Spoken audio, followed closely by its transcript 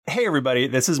Hey, everybody.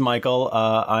 This is Michael.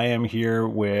 I am here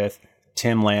with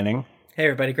Tim Lanning. Hey,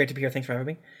 everybody. Great to be here. Thanks for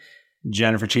having me.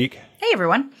 Jennifer Cheek. Hey,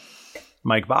 everyone.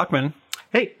 Mike Bachman.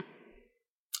 Hey.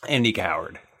 Andy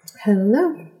Coward.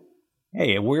 Hello.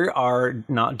 Hey, we are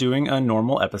not doing a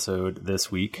normal episode this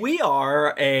week. We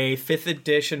are a 5th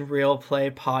edition real play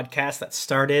podcast that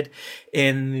started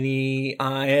in the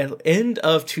end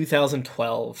of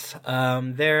 2012.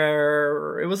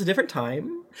 It was a different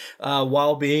time,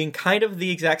 while being kind of the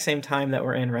exact same time that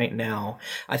we're in right now.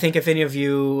 I think if any of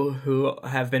you who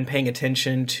have been paying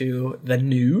attention to the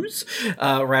news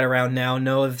right around now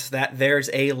knows that there's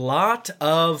a lot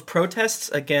of protests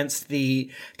against the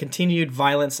continued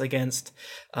violence against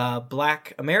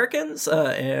Black Americans,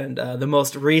 and the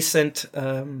most recent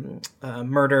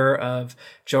murder of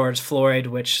George Floyd,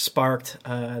 which sparked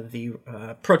the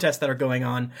protests that are going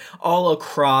on all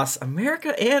across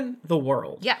America and the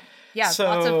world. Yeah, so,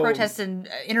 lots of protests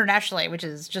internationally, which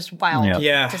is just wild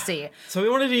to see. So we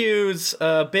wanted to use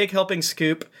a big helping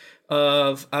scoop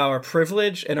of our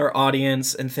privilege and our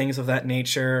audience and things of that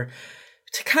nature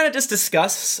to kind of just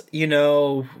discuss,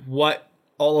 what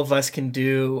all of us can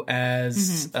do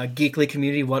as a geekly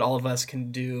community, what all of us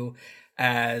can do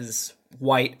as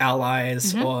white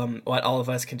allies, what all of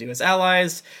us can do as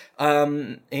allies.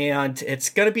 And it's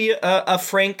going to be a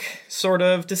frank sort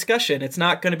of discussion. It's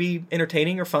not going to be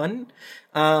entertaining or fun,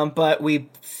 but we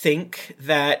think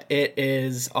that it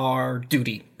is our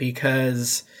duty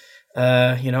because,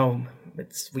 we're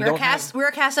a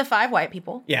cast of 5 white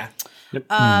people. Yeah. Yep.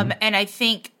 And I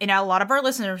think, a lot of our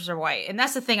listeners are white. And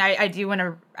that's the thing I do want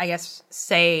to,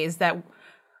 say is that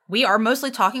we are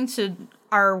mostly talking to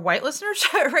our white listeners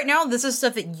right now. This is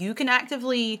stuff that you can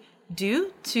actively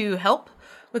do to help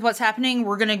with what's happening.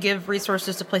 We're going to give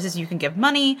resources to places you can give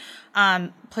money,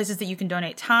 places that you can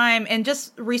donate time, and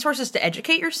just resources to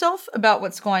educate yourself about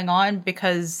what's going on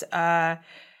because,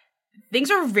 things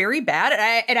are very bad.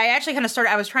 And I actually kind of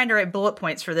I was trying to write bullet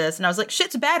points for this and I was like,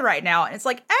 shit's bad right now. And it's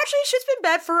like, actually shit's been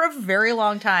bad for a very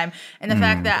long time. And the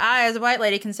fact that I, as a white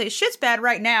lady, can say shit's bad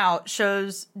right now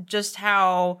shows just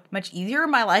how much easier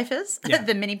my life is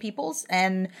than many people's.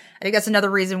 And I think that's another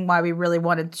reason why we really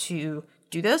wanted to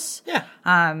do this. Yeah.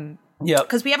 Yeah,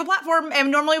 because we have a platform, and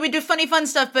normally we do funny, fun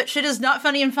stuff, but shit is not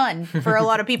funny and fun for a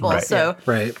lot of people.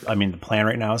 Right. I mean, the plan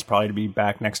right now is probably to be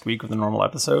back next week with a normal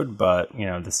episode, but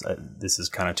this is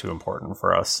kind of too important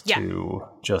for us to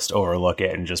just overlook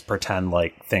it and just pretend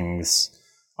like things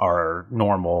are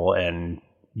normal and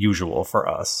usual for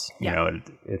us.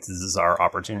 This is our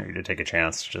opportunity to take a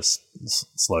chance to just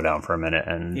slow down for a minute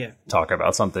and talk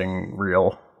about something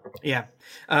real. Yeah.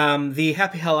 The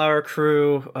Happy Hell Hour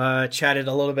crew chatted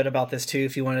a little bit about this too.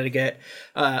 If you wanted to get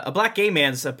a black gay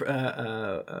man's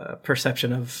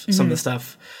perception of some of the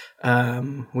stuff,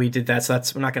 we did that. So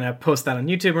we're not going to post that on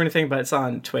YouTube or anything, but it's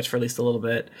on Twitch for at least a little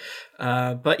bit.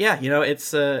 But yeah,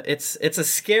 it's a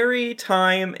scary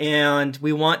time, and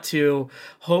we want to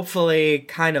hopefully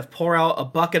kind of pour out a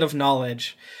bucket of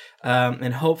knowledge.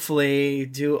 And hopefully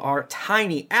do our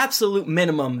tiny absolute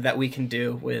minimum that we can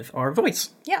do with our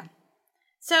voice. Yeah.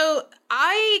 So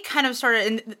I kind of started,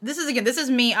 and this is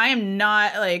me. I am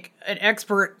not like an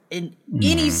expert in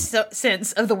any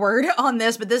sense of the word on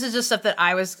this, but this is just stuff that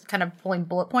I was kind of pulling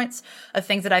bullet points of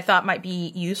things that I thought might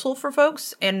be useful for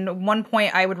folks. And one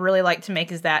point I would really like to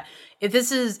make is that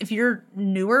if you're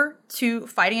newer to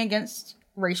fighting against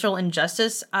racial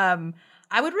injustice,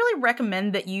 I would really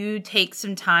recommend that you take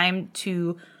some time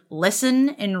to listen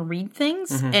and read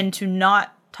things and to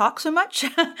not talk so much,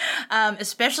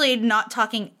 especially not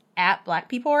talking at Black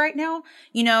people right now.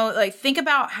 Think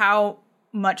about how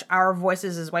much our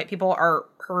voices as white people are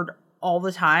heard all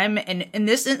the time. And in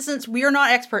this instance, we are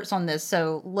not experts on this.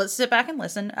 So let's sit back and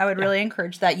listen. I would really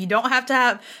encourage that. You don't have to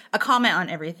have a comment on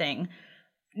everything.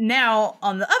 Now,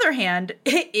 on the other hand,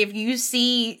 if you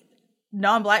see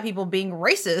non-Black people being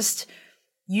racist,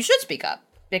 you should speak up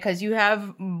because you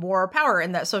have more power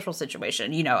in that social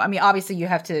situation. Obviously you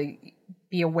have to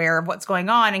be aware of what's going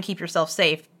on and keep yourself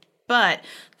safe. But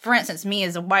for instance, me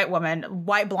as a white woman,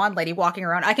 white blonde lady walking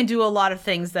around, I can do a lot of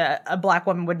things that a Black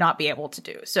woman would not be able to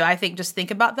do. So I think just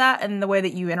think about that and the way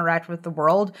that you interact with the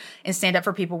world and stand up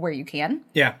for people where you can.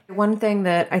 Yeah. One thing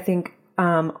that I think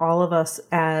all of us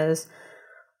as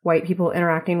white people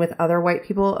interacting with other white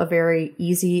people, a very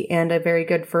easy and a very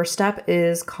good first step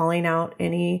is calling out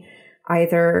any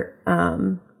either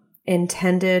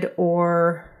intended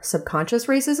or subconscious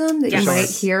racism that you might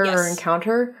hear or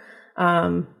encounter.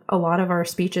 A lot of our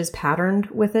speech is patterned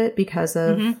with it because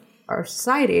of our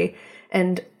society,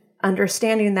 and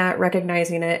understanding that,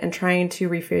 recognizing it, and trying to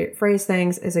rephrase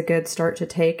things is a good start to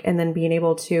take, and then being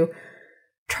able to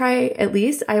try, at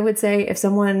least I would say, if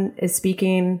someone is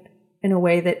speaking in a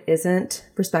way that isn't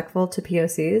respectful to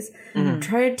POCs,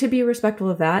 try to be respectful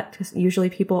of that, because usually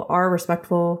people are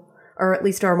respectful, or at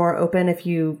least are more open if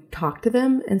you talk to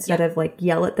them instead of like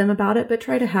yell at them about it, but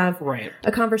try to have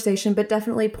a conversation, but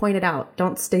definitely point it out.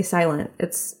 Don't stay silent.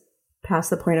 It's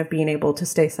past the point of being able to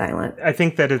stay silent. I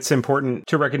think that it's important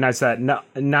to recognize that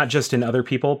not just in other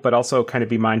people, but also kind of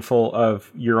be mindful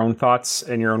of your own thoughts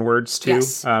and your own words too,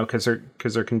 because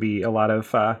there can be a lot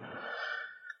of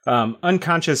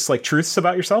unconscious like truths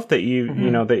about yourself that you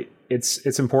know, that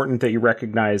it's important that you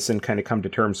recognize and kind of come to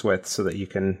terms with, so that you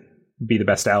can be the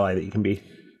best ally that you can be.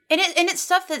 And it's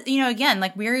stuff that, you know, again,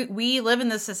 like we live in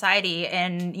this society,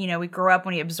 and, you know, we grow up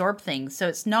when we absorb things. So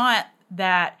it's not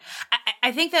that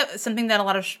I think that something that a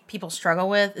lot of people struggle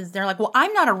with is they're like, well,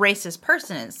 I'm not a racist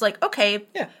person. It's like, okay,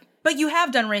 but you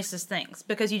have done racist things,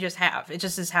 because you just have. It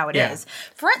just is how it is.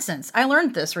 For instance, I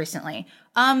learned this recently.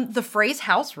 The phrase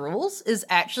house rules is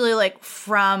actually like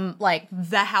from like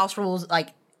the house rules, like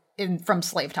from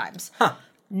slave times.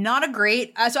 Not a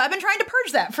great, so I've been trying to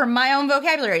purge that from my own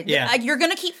vocabulary. You're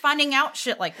going to keep finding out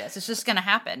shit like this. It's just going to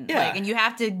happen. Like, and you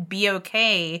have to be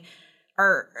okay,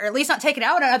 or at least not take it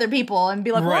out on other people and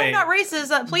be like, well, I'm not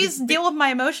racist. Please deal with my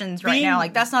emotions right now.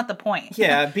 Like, that's not the point.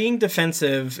 Being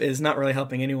defensive is not really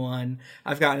helping anyone.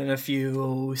 I've gotten a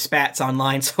few spats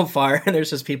online so far, and there's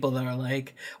just people that are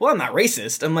like, well, I'm not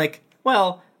racist. I'm like,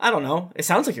 well, I don't know. It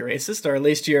sounds like you're racist, or at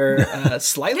least you're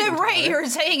slightly right. You're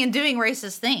saying and doing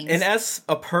racist things. And as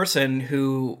a person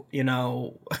who, you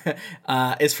know,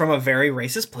 is from a very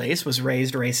racist place, was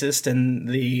raised racist in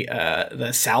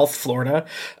the South Florida,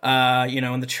 you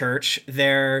know, in the church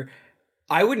there,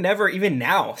 I would never even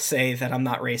now say that I'm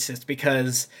not racist,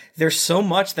 because there's so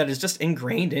much that is just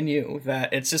ingrained in you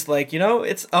that it's just like, you know,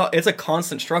 it's a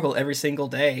constant struggle every single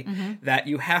day that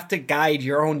you have to guide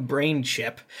your own brain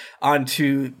chip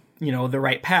onto, you know, the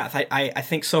right path. I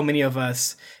think so many of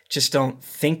us just don't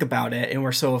think about it, and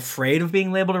we're so afraid of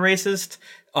being labeled a racist.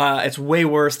 It's way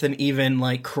worse than even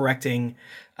like correcting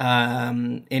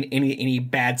any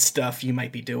bad stuff you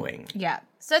might be doing. Yeah.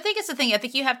 So I think it's the thing. I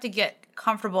think you have to get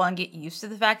comfortable and get used to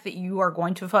the fact that you are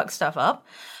going to fuck stuff up.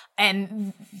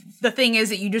 And the thing is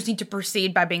that you just need to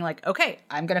proceed by being like, okay,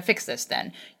 I'm going to fix this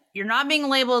then. You're not being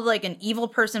labeled like an evil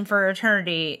person for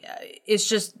eternity. It's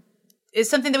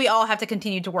something that we all have to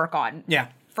continue to work on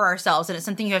for ourselves. And it's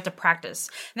something you have to practice.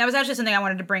 And that was actually something I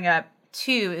wanted to bring up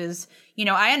too, is, you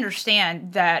know, I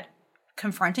understand that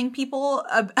confronting people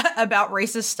about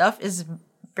racist stuff is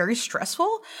very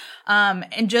stressful.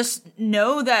 And just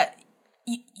know that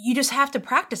you just have to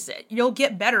practice it. You'll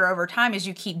get better over time as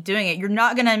you keep doing it. You're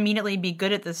not going to immediately be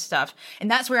good at this stuff. And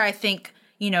that's where I think,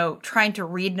 you know, trying to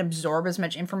read and absorb as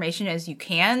much information as you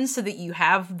can so that you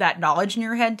have that knowledge in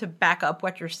your head to back up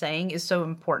what you're saying is so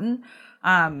important.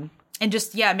 And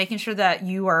just, making sure that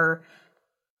you are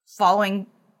following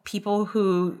people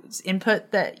whose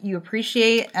input that you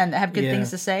appreciate and have good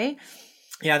things to say.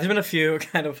 Yeah, there's been a few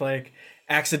kind of like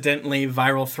accidentally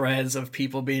viral threads of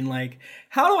people being like,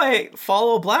 how do I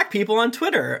follow black people on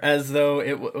Twitter, as though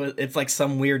it's like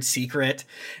some weird secret,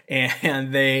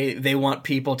 and they want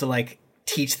people to like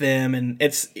teach them, and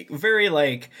it's very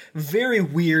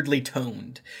weirdly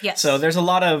toned. Yes. So there's a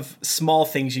lot of small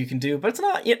things you can do, but it's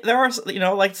not, there are, you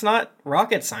know, like, it's not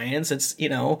rocket science. It's, you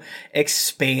know,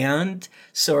 expand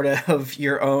sort of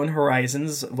your own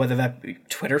horizons, whether that be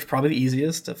Twitter's probably the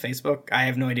easiest, Facebook. I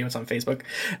have no idea what's on Facebook.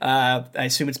 I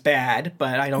assume it's bad,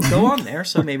 but I don't go on there,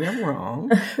 so maybe I'm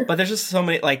wrong. But there's just so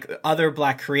many like other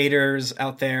black creators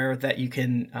out there that you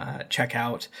can check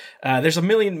out. There's a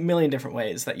million different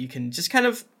ways that you can just kind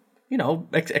of, you know,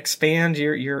 expand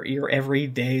your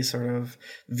everyday sort of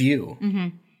view. Mm-hmm.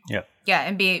 Yeah,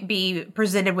 and be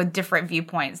presented with different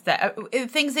viewpoints, that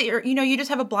things that you just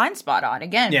have a blind spot on,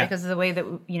 again, because of the way that,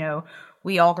 you know,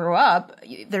 we all grew up.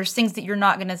 There's things that you're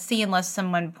not going to see unless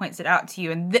someone points it out to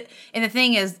you. And the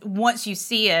thing is, once you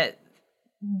see it,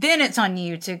 then it's on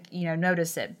you to, you know,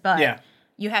 notice it. But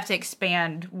you have to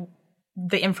expand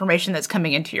the information that's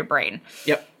coming into your brain.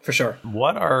 Yep, for sure.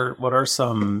 What are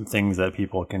some things that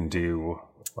people can do,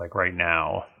 like right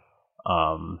now?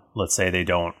 Let's say they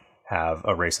don't have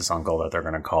a racist uncle that they're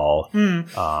going to call.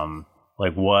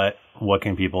 Like what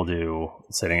can people do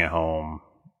sitting at home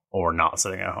or not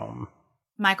sitting at home?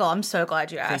 Michael, I'm so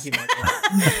glad you asked. Thank you,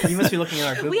 Michael. You must be looking at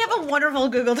our Google. We have a wonderful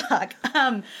Google Doc.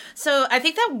 So I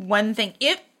think that one thing,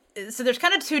 so there's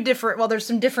kind of two different, there's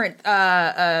some different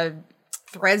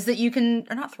threads that you can,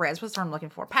 or not threads, what's the term I'm looking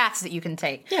for? Paths that you can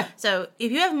take. Yeah. So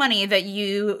if you have money that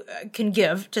you can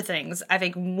give to things, I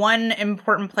think one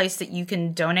important place that you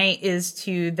can donate is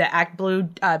to the Act Blue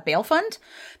bail fund.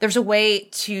 There's a way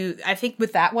to, I think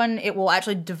with that one, it will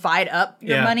actually divide up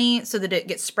your money so that it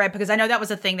gets spread, because I know that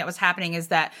was a thing that was happening, is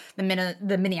that the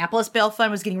Minneapolis bail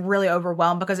fund was getting really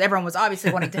overwhelmed because everyone was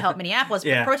obviously wanting to help Minneapolis,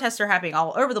 but protests are happening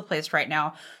all over the place right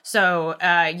now. So,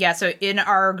 so in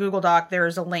our Google Doc,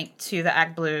 there's a link to the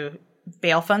Act Blue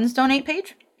bail funds donate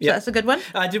page. So that's a good one.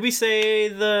 Did we say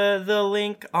the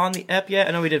link on the app yet?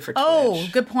 I know we did for Twitch. Oh,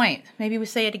 good point. Maybe we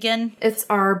say it again. It's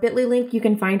our bit.ly link. You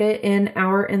can find it in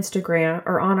our Instagram,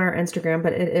 or on our Instagram,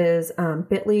 but it is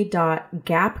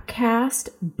bit.ly.gapcast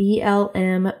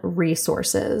BLM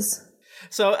resources.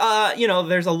 So,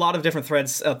 there's a lot of different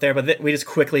threads out there, but we just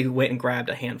quickly went and grabbed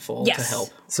a handful to help.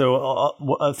 So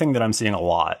a thing that I'm seeing a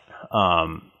lot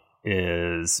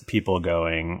is people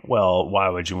going, well, why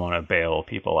would you want to bail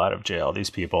people out of jail? These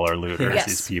people are looters. Yes.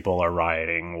 These people are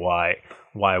rioting.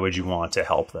 Why would you want to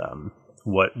help them?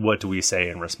 What do we say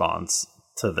in response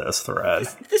to this thread?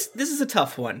 This is a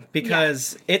tough one,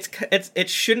 because it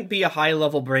shouldn't be a high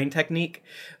level brain technique,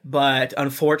 but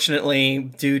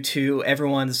unfortunately, due to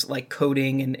everyone's like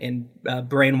coding and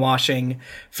brainwashing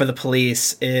for the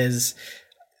police,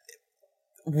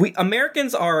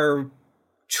 Americans are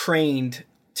trained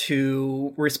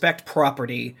to respect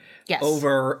property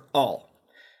over all.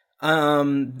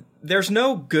 There's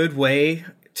no good way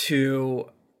to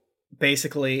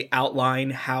basically outline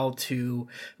how to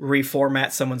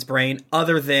reformat someone's brain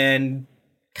other than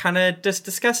kind of just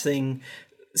discussing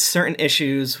certain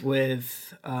issues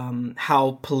with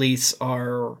how police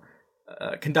are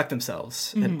conduct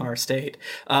themselves in our state.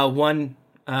 One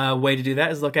way to do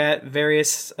that is look at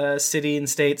various city and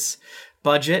states'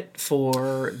 budget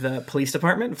for the police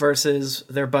department versus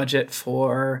their budget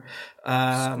for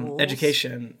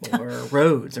education or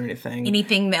roads or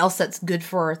anything else that's good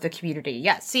for the community.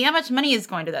 Yeah. See how much money is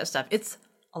going to that stuff. It's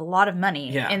a lot of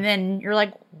money. Yeah. And then you're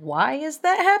like, why is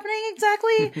that happening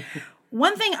exactly?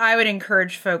 One thing I would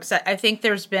encourage folks, I think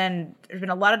there's been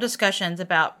a lot of discussions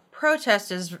about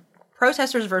protesters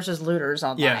versus looters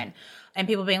online. Yeah. And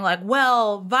people being like,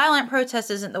 well, violent protest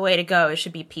isn't the way to go. It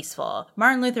should be peaceful.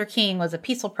 Martin Luther King was a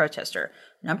peaceful protester.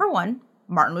 Number one,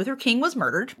 Martin Luther King was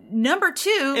murdered. Number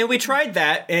two... And we tried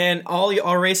that, and all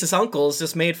our racist uncles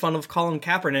just made fun of Colin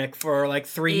Kaepernick for like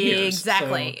 3 years.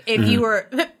 Exactly. So. If you were...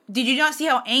 Did you not see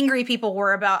how angry people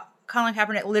were about Colin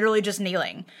Kaepernick literally just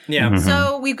kneeling? Yeah.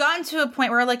 So we've gotten to a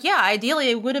point where, like, ideally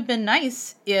it would have been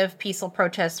nice if peaceful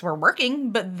protests were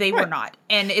working, but they were not.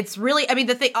 And it's really... I mean,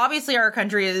 obviously our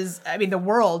country is... I mean, the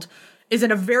world is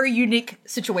in a very unique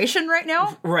situation right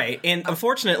now. Right. And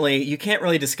unfortunately, you can't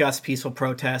really discuss peaceful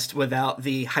protest without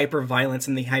the hyper-violence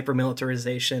and the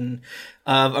hyper-militarization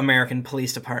of American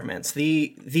police departments.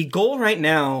 The goal right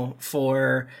now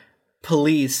for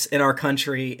police in our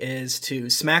country is to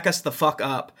smack us the fuck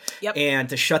up and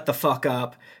to shut the fuck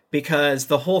up, because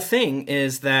the whole thing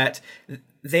is that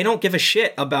they don't give a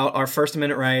shit about our First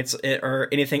Amendment rights or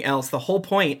anything else. The whole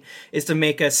point is to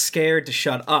make us scared to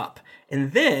shut up,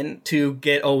 and then to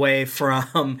get away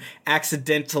from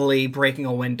accidentally breaking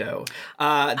a window.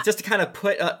 Just to kind of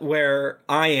put where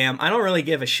I am, I don't really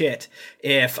give a shit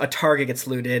if a Target gets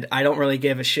looted. I don't really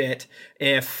give a shit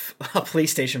if a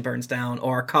police station burns down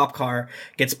or a cop car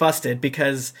gets busted,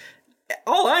 because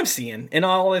all I'm seeing, and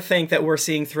all I think that we're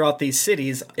seeing throughout these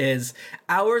cities, is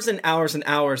hours and hours and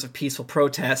hours of peaceful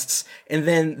protests, and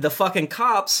then the fucking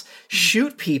cops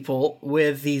shoot people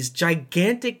with these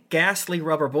gigantic, ghastly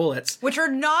rubber bullets. Which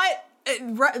are not...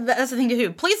 That's the thing to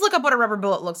do. Please look up what a rubber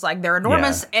bullet looks like. They're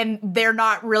enormous, and they're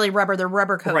not really rubber. They're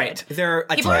rubber coated. Right. They're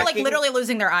people are like literally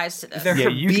losing their eyes to this. They're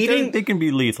beating. They can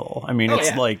be lethal. I mean,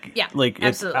 it's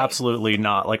it's absolutely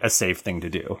not like a safe thing to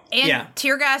do. And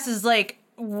tear gas is like...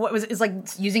 is like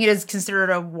using it as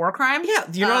considered a war crime? Yeah,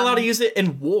 you're not allowed to use it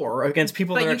in war against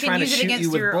people that are trying to shoot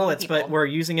you with bullets, but we're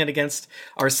using it against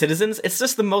our citizens. It's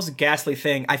just the most ghastly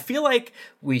thing. I feel like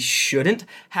we shouldn't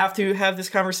have to have this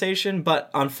conversation,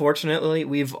 but unfortunately,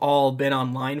 we've all been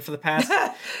online for the past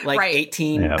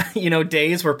 18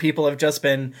 days where people have just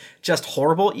been just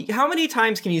horrible. How many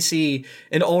times can you see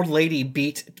an old lady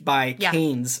beat by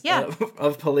canes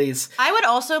of police? I would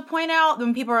also point out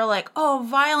when people are like, oh,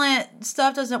 violent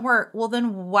stuff doesn't work. Well,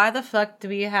 then why the fuck do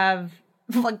we have,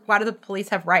 why do the police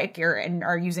have riot gear and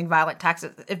are using violent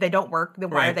tactics? If they don't work,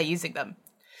 then why are they using them?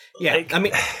 Yeah, like, I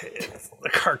mean,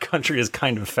 our country is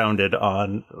kind of founded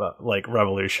on like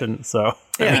revolution, so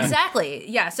yeah. Exactly.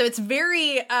 Yeah. So it's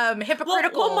very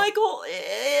hypocritical. Well, Michael,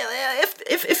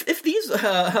 if these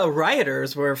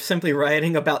rioters were simply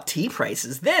rioting about tea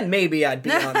prices, then maybe I'd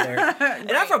be on there.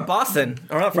 And I'm from Boston,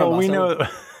 or not from Boston.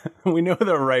 We know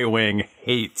the right wing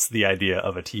hates the idea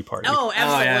of a tea party. Oh,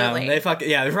 absolutely.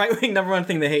 The right wing number one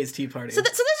thing they hate is tea parties. So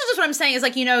this is just what I'm saying is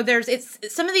like, you know,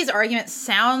 some of these arguments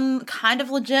sound kind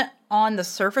of legit on the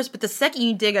surface, but the second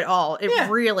you dig at all, it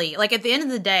really, like at the end of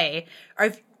the day,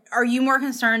 are you more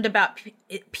concerned about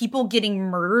people getting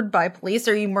murdered by police,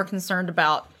 or are you more concerned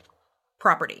about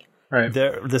property? Right.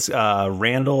 This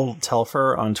Randall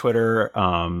Telfer on Twitter,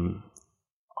 RandallTelfer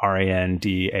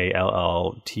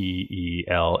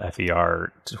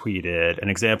tweeted, an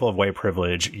example of white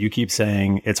privilege. You keep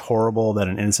saying it's horrible that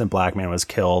an innocent black man was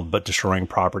killed, but destroying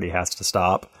property has to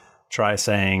stop. Try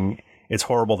saying it's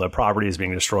horrible that property is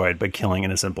being destroyed, but killing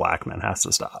innocent black men has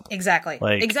to stop. Exactly.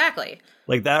 Exactly.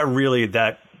 Like that really,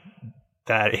 that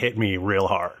hit me real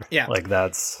hard. Yeah. Like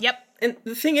that's... Yep. And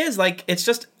the thing is, like, it's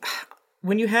just,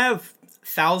 when you have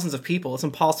thousands of people, it's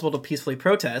impossible to peacefully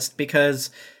protest because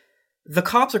the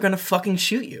cops are going to fucking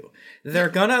shoot you. They're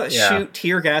going to shoot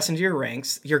tear gas into your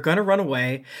ranks. You're going to run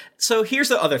away. So here's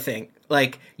the other thing.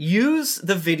 Like, use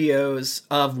the videos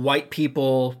of white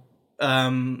people, not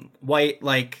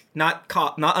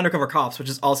undercover cops, which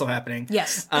is also happening.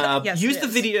 Yes. Use the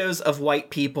videos of white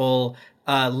people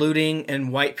looting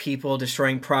and white people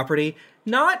destroying property,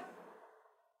 not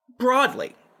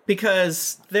broadly,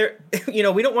 because we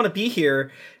don't want to be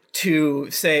here to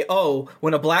say, oh,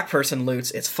 when a black person loots,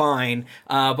 it's fine,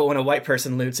 but when a white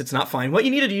person loots, it's not fine. What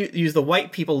you need to use the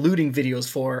white people looting videos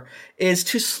for is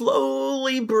to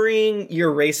slowly bring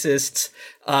your racist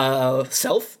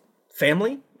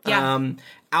family,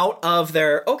 out of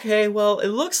their, okay, well, it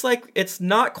looks like it's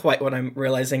not quite what I'm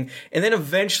realizing. And then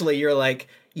eventually you're like,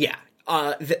 yeah,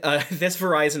 this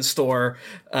Verizon store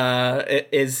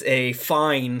is a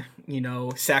fine,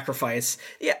 sacrifice.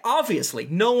 Yeah, obviously,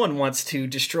 no one wants to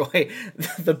destroy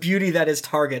the beauty that is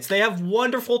Targets. They have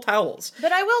wonderful towels.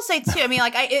 But I will say, too, I mean,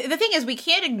 like, the thing is, we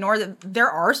can't ignore that there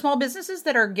are small businesses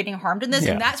that are getting harmed in this,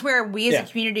 and that's where we as a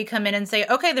community come in and say,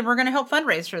 okay, then we're going to help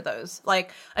fundraise for those.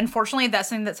 Like, unfortunately, that's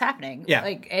something that's happening. Yeah.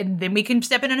 Like, and then we can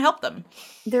step in and help them.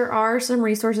 There are some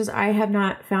resources. I have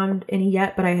not found any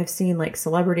yet, but I have seen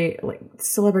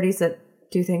celebrities that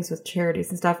do things with charities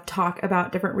and stuff talk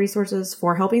about different resources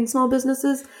for helping small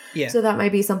businesses. Yeah. So that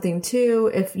might be something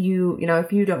too. If you don't want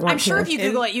to. I'm sure if you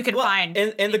Google it, you can find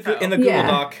in the Google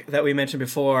Doc that we mentioned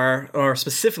before, or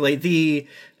specifically the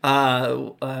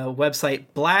website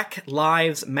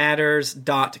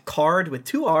blacklivesmatters.card with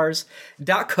 2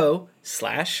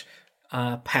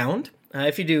 Rs.co/pound.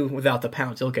 If you do without the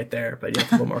pound, you'll get there, but you have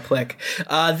to one more click.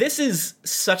 This is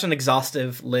such an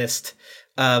exhaustive list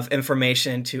of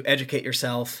information to educate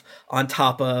yourself, on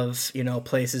top of,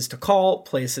 places to call,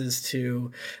 places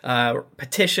to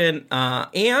petition,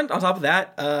 and on top of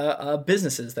that,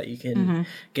 businesses that you can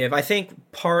give. I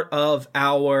think part of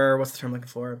our, what's the term I'm looking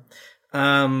for?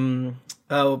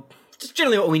 Just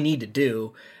generally what we need to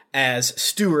do as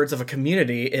stewards of a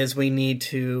community is we need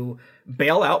to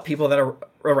bail out people that are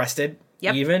arrested,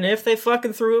 even if they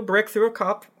fucking threw a brick through a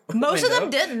cop. Most of them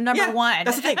didn't. Number one.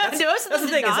 That's the thing. That's the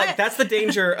thing. Is like that's the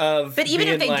danger of. But even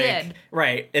if they did,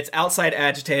 right? It's outside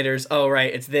agitators. Oh,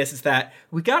 right. It's this. It's that.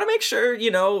 We got to make sure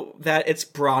that it's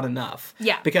broad enough.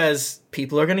 Yeah. Because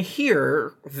people are going to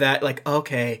hear that, like,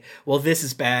 okay, well, this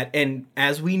is bad, and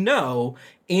as we know,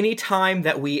 anytime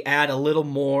that we add a little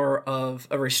more of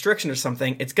a restriction or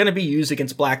something, it's going to be used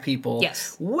against black people.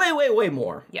 Yes. Way, way, way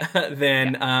more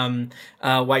than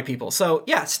white people. So,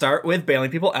 start with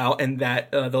bailing people out, and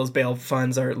that those bail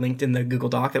funds are linked in the Google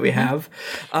Doc that we have.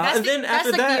 That's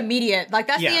the immediate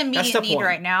need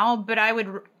right now, but I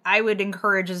would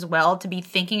encourage as well to be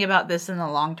thinking about this in the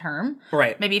long term.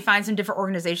 Right. Maybe find some different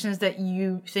organizations that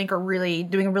you think are really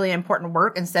doing really important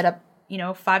work and set up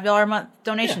 $5 a month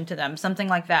donation to them, something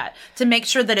like that, to make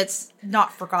sure that it's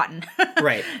not forgotten.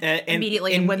 Right. And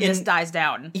immediately when this dies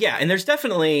down. Yeah, and there's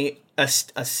definitely a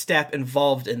step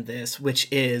involved in this, which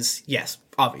is, yes,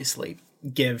 obviously,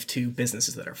 give to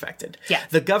businesses that are affected. Yeah.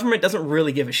 The government doesn't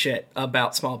really give a shit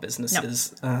about small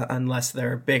businesses unless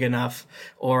they're big enough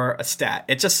or a stat.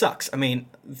 It just sucks. I mean,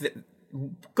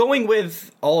 going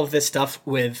with all of this stuff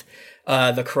with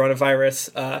the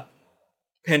coronavirus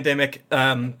pandemic,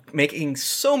 making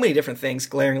so many different things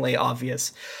glaringly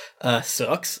obvious,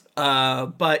 sucks.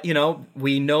 But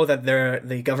we know that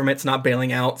the government's not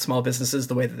bailing out small businesses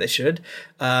the way that they should.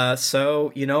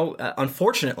 So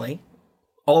unfortunately,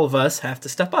 all of us have to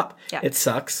step up. Yeah. It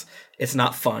sucks. It's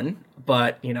not fun,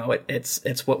 but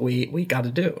it's what we got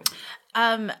to do.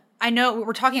 I know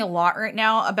we're talking a lot right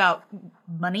now about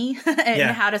money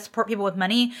and how to support people with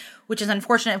money, which is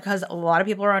unfortunate because a lot of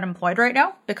people are unemployed right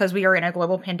now because we are in a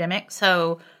global pandemic.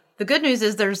 So the good news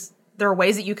is there are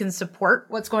ways that you can support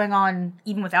what's going on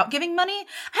even without giving money.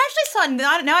 I actually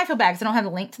saw, now I feel bad because I don't have the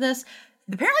link to this.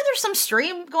 Apparently there's some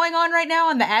stream going on right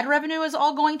now and the ad revenue is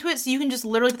all going to it. So you can just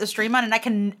literally put the stream on and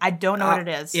I don't know what it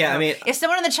is. Yeah, so I mean, if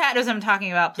someone in the chat knows what I'm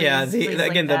talking about, please. Yeah, please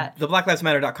again, link the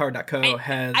blacklivesmatter.card.co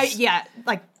has.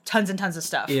 like tons and tons of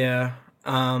stuff. Yeah.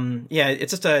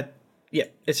 It's just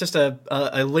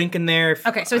a link in there.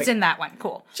 Okay, so it's in that one.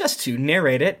 Cool. Just to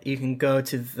narrate it, you can go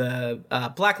to the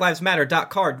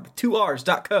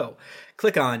blacklivesmatter.card2rs.co.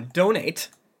 Click on donate.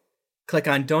 Click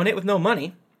on donate with no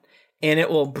money. And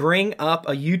it will bring up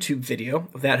a YouTube video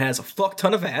that has a fuck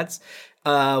ton of ads.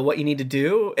 What you need to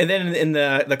do, and then in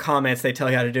the comments they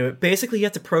tell you how to do it. Basically, you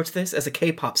have to approach this as a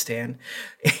K-pop stan,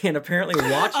 and apparently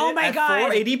watch it at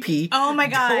 480p. Oh my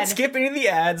god! Don't skip any of the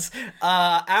ads.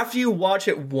 After you watch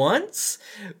it once,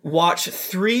 watch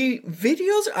 3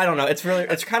 videos. I don't know.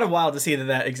 It's kind of wild to see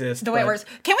that exists. The way it works.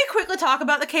 Can we quickly talk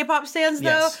about the K-pop stans though?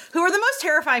 Yes. Who are the most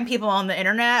terrifying people on the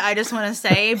internet? I just want to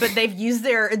say, but they've used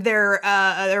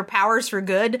their powers for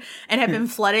good and have been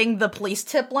flooding the police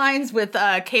tip lines with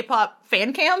K-pop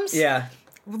fan cams. Yeah.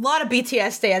 A lot of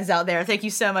BTS stands out there. Thank you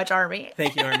so much, Army.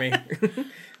 Thank you, Army.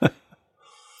 But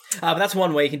that's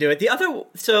one way you can do it. The other,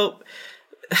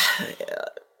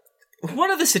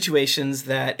 one of the situations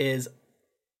that is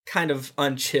kind of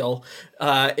unchill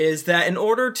is that in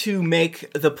order to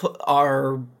make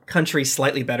our country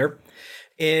slightly better,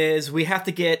 is we have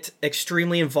to get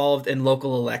extremely involved in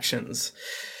local elections.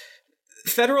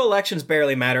 Federal elections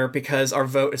barely matter because our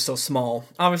vote is so small.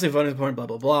 Obviously, voting is important, blah,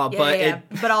 blah, blah.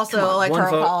 But also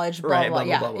electoral college, blah, blah,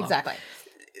 blah. Yeah, exactly.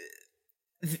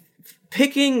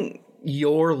 Picking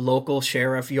your local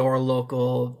sheriff, your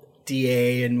local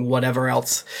DA, and whatever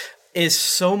else is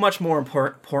so much more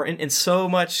important and so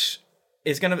much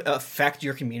is going to affect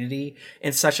your community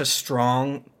in such a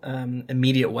strong,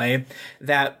 immediate way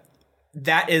that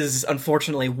is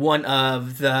unfortunately one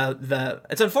of the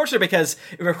it's unfortunate because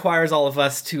it requires all of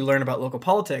us to learn about local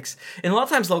politics. And a lot of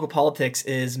times local politics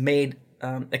is made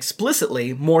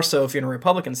explicitly, more so if you're in a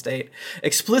Republican state,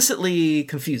 explicitly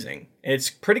confusing. It's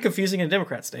pretty confusing in a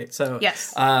Democrat state. So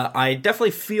yes. I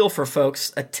definitely feel for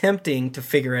folks attempting to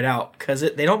figure it out because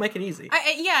they don't make it easy.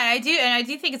 I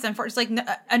do think it's unfortunate. It's like,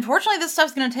 unfortunately, this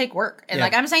stuff's going to take work. And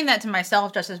like I'm saying that to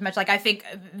myself just as much. Like I think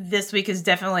this week is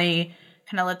definitely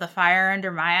kind of lit the fire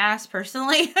under my ass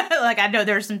personally. Like I know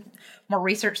there's some more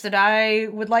research that I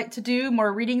would like to do,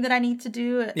 more reading that I need to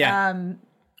do,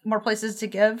 more places to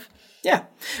give. Yeah.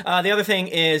 The other thing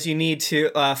is you need to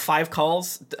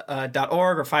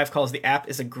 5calls.org or 5calls, the app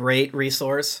is a great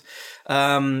resource.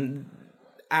 Our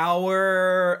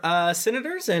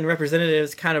senators and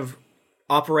representatives kind of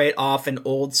operate off an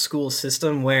old school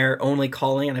system where only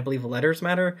calling and I believe letters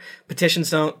matter. Petitions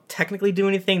don't technically do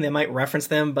anything. They might reference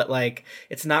them, but like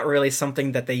it's not really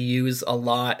something that they use a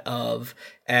lot of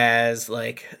as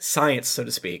like science, so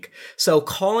to speak. So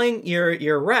calling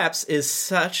your reps is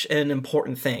such an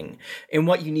important thing. And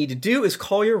what you need to do is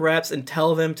call your reps and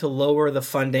tell them to lower the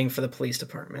funding for the police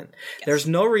department. Yes. There's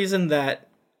no reason that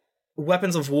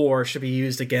weapons of war should be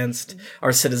used against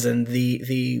our citizen.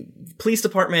 The police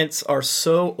departments are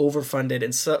so overfunded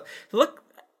and so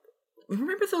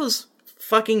remember those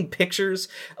fucking pictures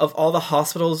of all the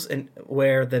hospitals and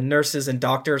where the nurses and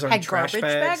doctors are in trash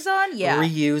bags on? Yeah.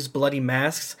 Reused bloody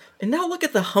masks. And now look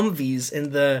at the Humvees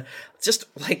and the just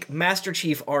like Master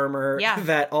Chief armor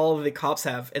that all of the cops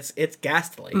have. It's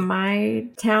ghastly. My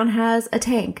town has a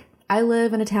tank. I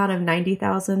live in a town of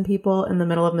 90,000 people in the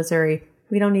middle of Missouri.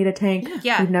 We don't need a tank.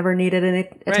 Yeah. We've never needed a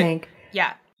tank.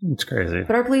 Yeah. It's crazy.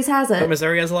 But our police has it. But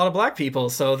Missouri has a lot of black people,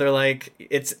 so they're like,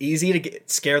 it's easy to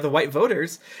scare the white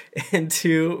voters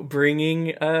into bringing,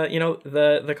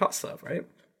 the cost stuff, right?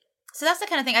 So that's the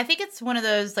kind of thing. I think it's one of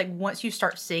those, like, once you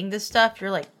start seeing this stuff, you're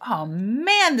like, oh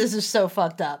man, this is so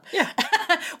fucked up. Yeah.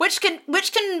 which can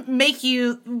make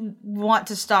you want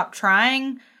to stop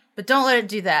trying, but don't let it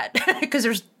do that.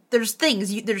 Because there's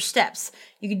things, there's steps.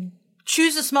 You can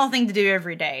choose a small thing to do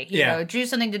every day. You know, choose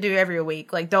something to do every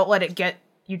week. Like, don't let it get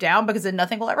you down because then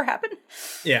nothing will ever happen.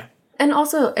 Yeah. And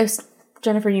also, if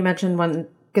Jennifer, you mentioned one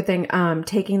good thing,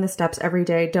 taking the steps every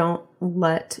day. Don't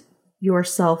let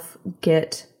yourself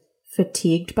get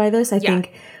fatigued by this. I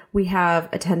think we have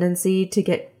a tendency to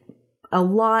get a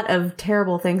lot of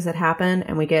terrible things that happen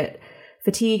and we get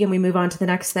fatigued and we move on to the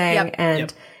next thing.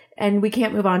 And and we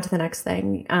can't move on to the next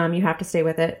thing. You have to stay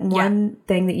with it. One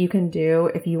thing that you can do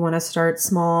if you want to start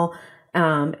small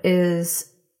is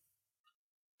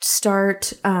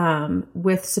start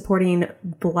with supporting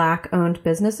Black-owned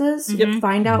businesses.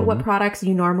 Find out what products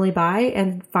you normally buy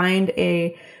and find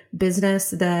a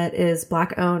business that is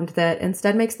Black-owned that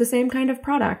instead makes the same kind of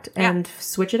product and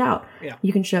switch it out.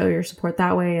 You can show your support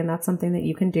that way, and that's something that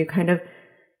you can do kind of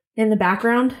in the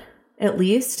background at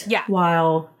least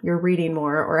while you're reading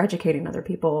more or educating other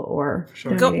people or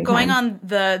going on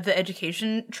the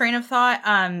education train of thought.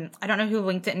 I don't know who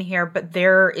linked it in here, but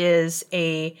there is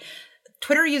a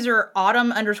Twitter user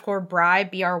autumn_Bry,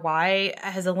 BRY,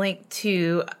 has a link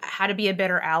to how to be a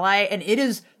better ally. And it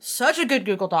is such a good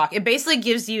Google Doc. It basically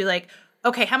gives you like,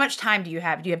 okay, how much time do you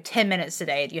have? Do you have 10 minutes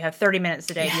today? Do you have 30 minutes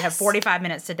today? Do you have 45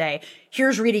 minutes today?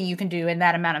 Here's reading you can do in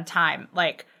that amount of time.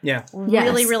 Like,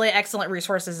 really, really excellent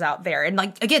resources out there. And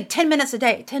like, again, 10 minutes a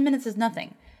day. 10 minutes is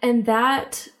nothing. And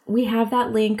that, we have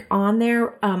that link on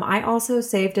there. I also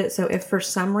saved it. So if for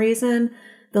some reason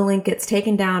the link gets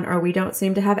taken down or we don't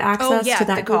seem to have access to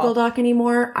that Google Doc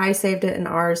anymore, I saved it in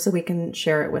ours so we can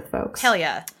share it with folks. Hell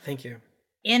yeah. Thank you.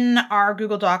 In our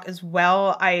Google Doc as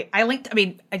well, I linked, I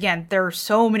mean, again, there are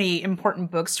so many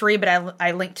important books to read, but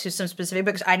I linked to some specific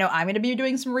books. I know I'm going to be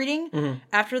doing some reading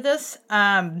after this.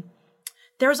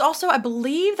 There's also, I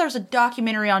believe there's a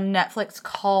documentary on Netflix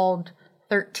called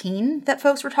 13 that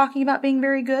folks were talking about being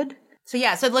very good. So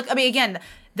yeah, so look, I mean, again,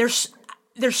 there's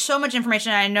so much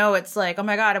information. I know it's like, oh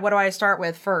my God, what do I start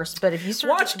with first? But if you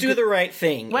start watch Do the Right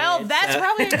Thing. Well, that's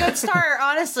probably a good start,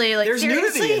 honestly. Like, there's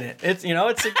seriously? nudity in it. It's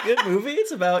it's a good movie.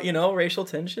 It's about racial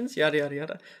tensions, yada yada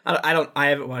yada. I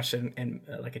haven't watched it in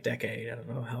like a decade. I don't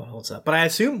know how it holds up, but I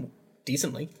assume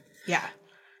decently. Yeah.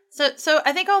 So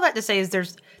I think all that to say is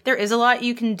there is a lot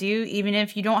you can do, even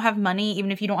if you don't have money, even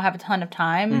if you don't have a ton of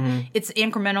time. It's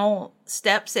incremental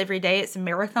steps every day. It's a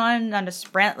marathon, not a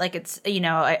sprint. Like it's,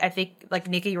 I think like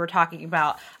Nikki, you were talking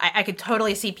about, I could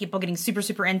totally see people getting super,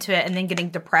 super into it and then getting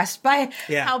depressed by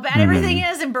how bad everything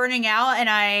is and burning out.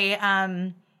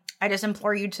 And I just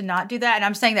implore you to not do that. And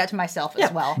I'm saying that to myself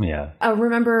as well. Yeah.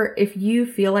 Remember, if you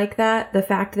feel like that, the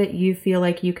fact that you feel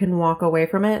like you can walk away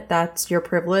from it, that's your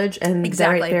privilege. And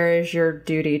right there is your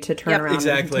duty to turn around.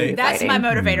 Exactly. And that's my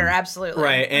motivator. Absolutely.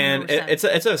 Right. And it's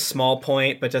a small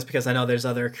point, but just because I know there's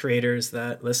other creators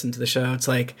that listen to the show, it's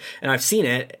like, and I've seen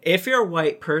it, if you're a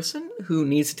white person who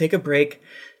needs to take a break,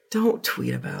 don't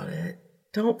tweet about it.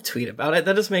 Don't tweet about it.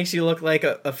 That just makes you look like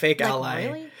a fake ally.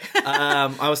 Really?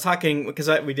 I was talking because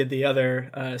we did the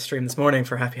other stream this morning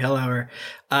for Happy Hell Hour,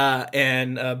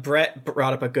 and Brett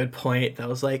brought up a good point that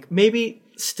was like, maybe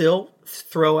still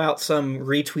throw out some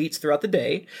retweets throughout the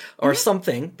day or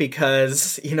something,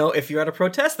 because if you're at a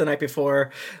protest the night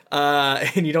before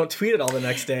and you don't tweet it all the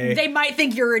next day, they might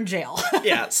think you're in jail.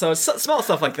 Yeah, so small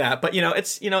stuff like that. But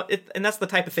it's and that's the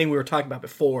type of thing we were talking about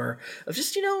before, of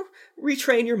just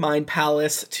retrain your mind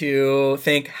palace to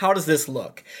think, how does this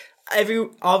look?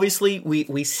 Obviously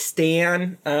we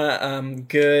stan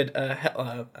good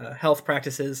health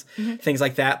practices, things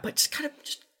like that, but just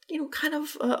kind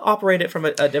of operate it from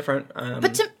a different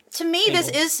but to me angle. This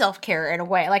is self-care in a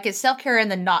way. Like, it's self-care in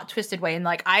the not twisted way, and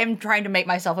like, I am trying to make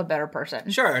myself a better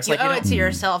person. Sure, it's you owe it to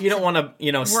yourself. You don't want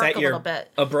to set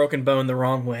a broken bone the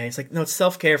wrong way. It's like, no, it's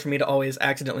self-care for me to always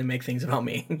accidentally make things about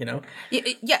me.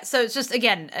 Yeah. So it's just,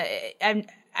 again,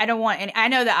 I don't want any. I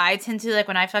know that I tend to, like,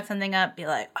 when I fuck something up, be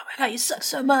like, oh my God, you suck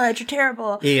so much, you're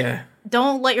terrible. Yeah.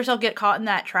 Don't let yourself get caught in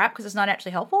that trap, because it's not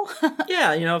actually helpful.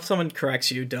 Yeah, if someone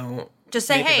corrects you, don't just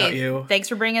say, hey, thanks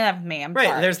for bringing that up with me. I'm right.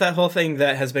 sorry. There's that whole thing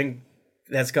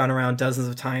that's gone around dozens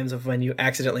of times of when you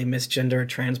accidentally misgender a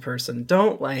trans person.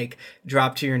 Don't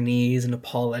drop to your knees and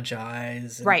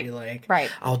apologize and be like,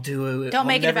 I'll do it. Don't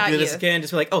make it about you. I'll never do this again.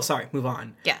 Just be like, oh, sorry, move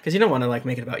on. Yeah. Because you don't want to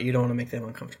make it about you. You don't want to make them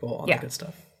uncomfortable. All that good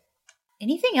stuff.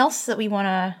 Anything else that we want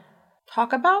to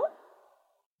talk about?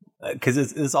 Because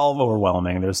it's all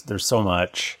overwhelming. There's so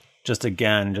much. Just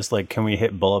can we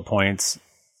hit bullet points?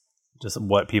 Just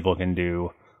what people can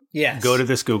do. Yes. Go to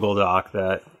this Google Doc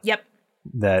that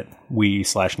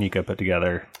we/Nika put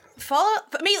together. Follow.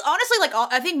 I mean, honestly,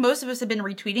 I think most of us have been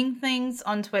retweeting things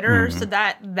on Twitter, so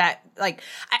that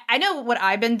I know what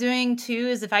I've been doing too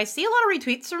is if I see a lot of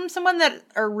retweets from someone that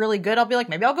are really good, I'll be like,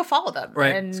 maybe I'll go follow them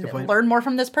and learn more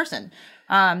from this person.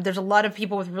 There's a lot of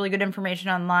people with really good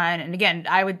information online, and again,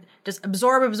 I would just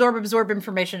absorb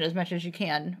information as much as you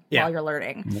can while you're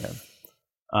learning. Yeah.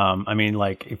 I mean,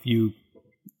 if you,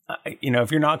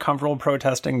 if you're not comfortable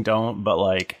protesting, don't.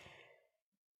 But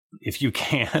if you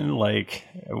can,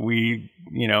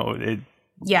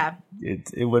 Yeah.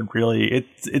 It would really,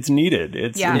 it's needed.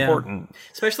 It's important.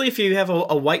 Especially if you have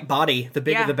a white body, the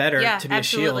bigger the better, to be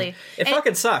absolutely. a shield. It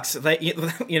fucking sucks. That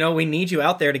we need you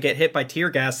out there to get hit by tear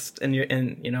gas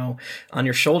on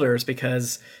your shoulders,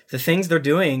 because the things they're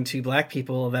doing to black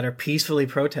people that are peacefully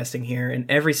protesting here in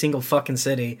every single fucking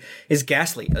city is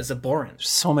ghastly, is abhorrent.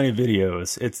 So many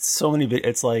videos.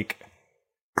 It's like,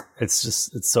 it's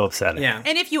so upsetting. Yeah.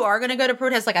 And if you are going to go to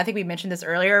protest, like I think we mentioned this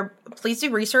earlier, please do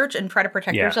research and try to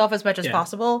protect yourself as much as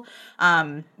possible.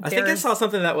 I think I saw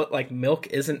something that like milk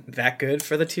isn't that good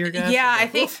for the tear gas. Yeah, I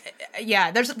think.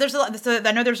 Yeah, there's a lot. So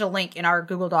I know there's a link in our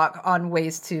Google Doc on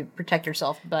ways to protect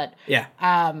yourself, but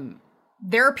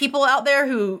there are people out there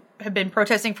who have been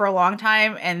protesting for a long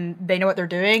time and they know what they're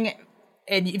doing.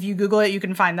 And if you Google it, you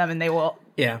can find them and they will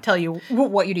tell you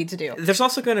what you need to do. There's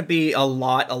also going to be a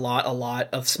lot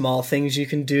of small things you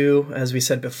can do, as we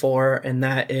said before, and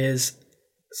that is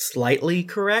slightly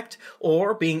correct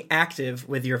or being active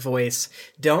with your voice.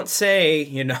 Don't say,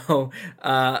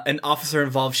 an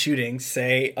officer-involved shooting.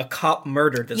 Say a cop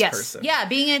murdered this person. Yeah,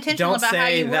 being intentional about how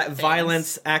you Don't say that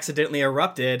violence accidentally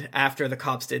erupted after the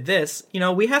cops did this.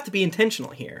 We have to be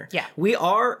intentional here. Yeah. We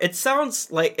are. It sounds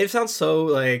so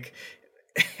like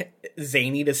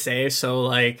zany to say, so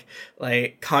like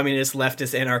communist,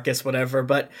 leftist, anarchist, whatever,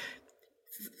 but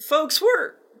folks,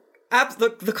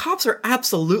 the cops are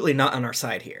absolutely not on our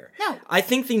side here. No. I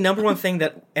think the number one thing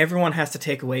that everyone has to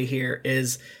take away here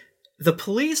is the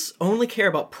police only care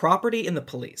about property in the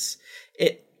police.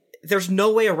 There's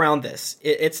no way around this.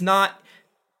 It's not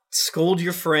scold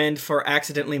your friend for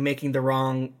accidentally making the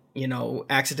wrong,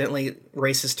 accidentally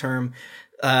racist term.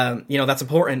 That's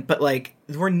important, but like,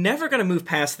 we're never going to move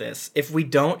past this if we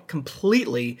don't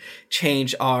completely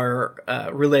change our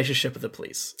relationship with the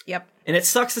police. Yep. And it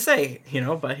sucks to say,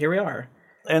 but here we are.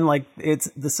 And like,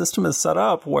 the system is set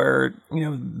up where,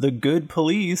 the good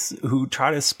police who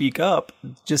try to speak up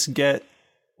just get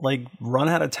like run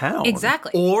out of town.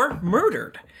 Exactly. Or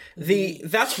murdered.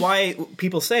 That's why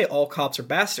people say all cops are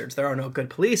bastards. There are no good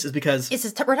police, is because we're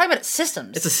talking about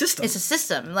systems. It's a system. It's a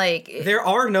system. Like, there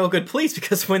are no good police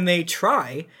because when they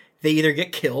try, they either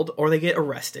get killed or they get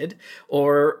arrested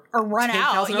or run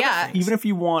out. Yeah. Even if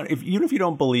you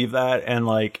don't believe that, and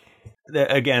like,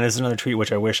 again, this is another tweet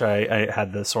which I wish I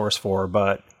had the source for,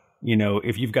 but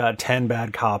if you've got 10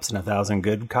 bad cops and 1,000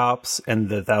 good cops, and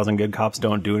the 1,000 good cops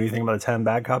don't do anything about the 10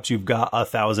 bad cops, you've got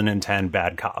 1,010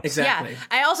 bad cops. Exactly. Yeah.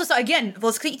 I also saw, again,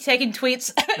 let's keep taking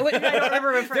tweets. I don't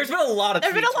remember. There's been a lot of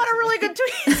really good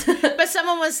tweets. But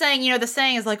someone was saying, the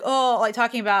saying is like,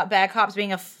 talking about bad cops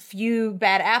being a few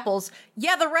bad apples.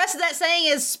 Yeah, the rest of that saying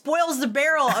is spoils the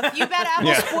barrel. A few bad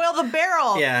apples spoil the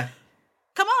barrel. Yeah.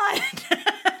 Come on.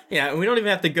 Yeah, and we don't even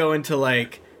have to go into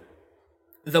like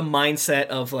the mindset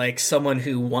of like someone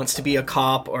who wants to be a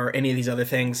cop or any of these other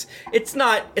things. It's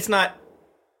not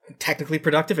technically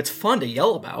productive. It's fun to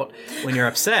yell about when you're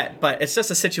upset, but it's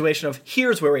just a situation of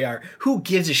here's where we are. Who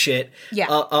gives a shit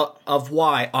of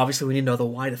why? Obviously, we need to know the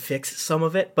why to fix some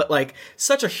of it, but like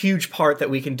such a huge part that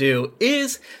we can do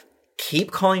is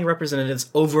keep calling representatives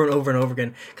over and over and over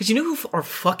again. Because you know who are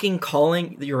fucking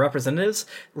calling your representatives?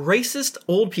 Racist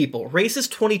old people. Racist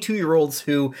 22-year-olds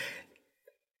who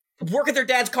work at their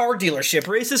dad's car dealership.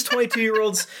 Racist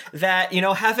 22-year-olds that,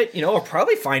 haven't, or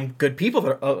probably find good people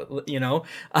that,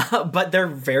 but they're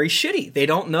very shitty. They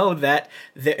don't know that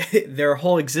their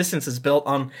whole existence is built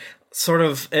on sort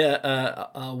of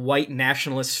a white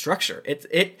nationalist structure.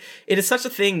 It is such a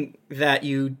thing that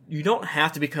you don't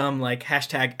have to become like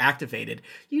hashtag activated.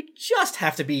 You just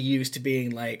have to be used to being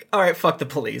like, all right, fuck the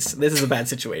police. This is a bad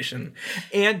situation.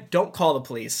 And don't call the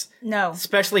police. No.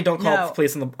 Especially don't call the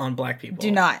police on black people.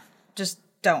 Do not. Just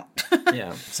don't.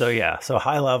 Yeah. So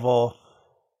high level,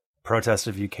 protest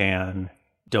if you can.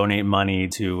 Donate money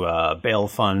to bail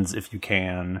funds if you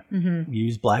can. Mm-hmm.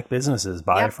 Use black businesses.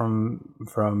 Buy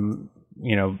from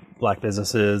black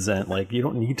businesses, and like you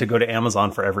don't need to go to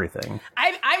Amazon for everything.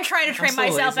 I'm trying to train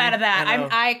myself out of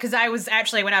that. Because I was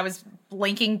actually, when I was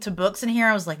linking to books in here,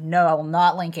 I was like, no, I will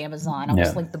not link Amazon. I'll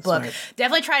just link the book. Smart.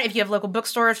 Definitely try it if you have local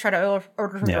bookstores. Try to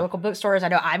order from your local bookstores. I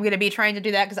know I'm going to be trying to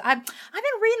do that because I've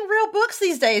been reading real books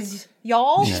these days,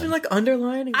 y'all. You've been like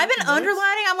underlining. I've been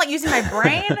underlining. I'm like using my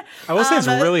brain. I will say it's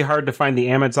really hard to find the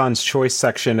Amazon's Choice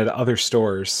section at other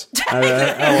stores.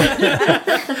 I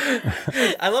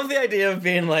love the idea of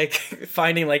being like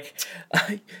finding like.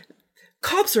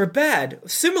 Cops are bad.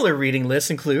 Similar reading lists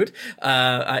include.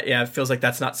 It feels like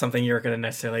that's not something you're going to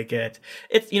necessarily get.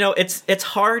 It's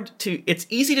hard to. It's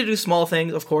easy to do small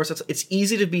things. Of course, it's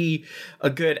easy to be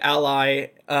a good ally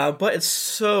but it's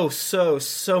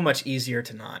so much easier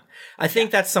to not. I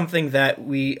think that's something that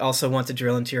we also want to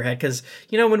drill into your head, because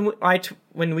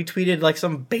when we tweeted like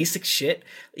some basic shit,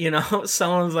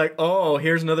 someone's like, "Oh,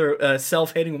 here's another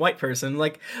self-hating white person."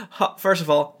 Like, first of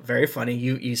all, very funny.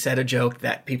 You said a joke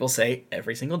that people say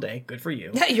every single day. Good for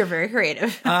you. You're very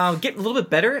creative. Get a little bit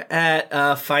better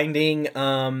at finding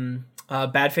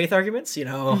bad faith arguments.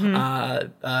 Someone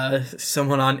on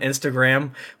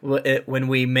Instagram, when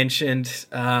we mentioned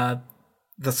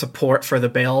the support for the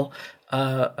bail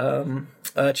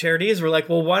charities, were like,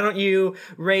 well, why don't you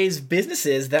raise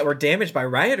businesses that were damaged by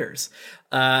rioters?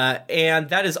 And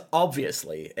that is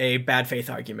obviously a bad faith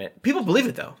argument. People believe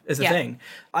it, though, is the thing.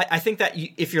 I think that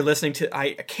if you're listening to,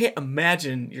 I can't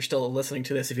imagine you're still listening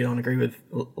to this if you don't agree with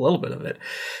a little bit of it.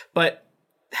 But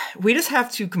we just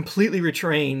have to completely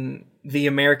retrain the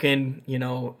American,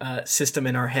 system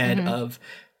in our head of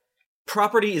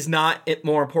property is not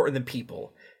more important than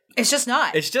people. It's just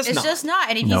not. It's just not.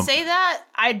 And if you say that,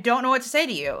 I don't know what to say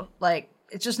to you. Like,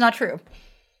 it's just not true.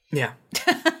 Yeah.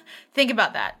 Think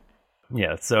about that.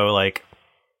 Yeah. So, like,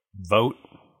 vote.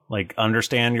 Like,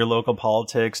 understand your local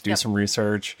politics. Do some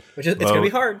research. It's going to be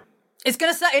hard. It's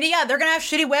going to suck. Yeah, they're going to have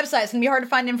shitty websites. It's going to be hard to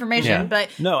find information. But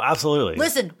no, absolutely.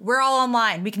 Listen, we're all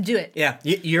online. We can do it. Yeah.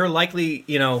 You're likely,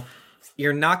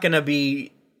 you're not going to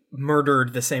be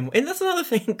murdered the same way. And that's another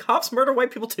thing. Cops murder white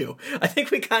people too. I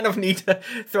think we kind of need to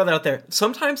throw that out there.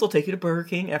 Sometimes they'll take you to Burger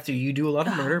King after you do a lot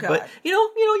of murder, but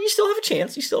you still have a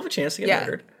chance. You still have a chance to get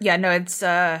murdered. Yeah, no, it's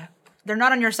they're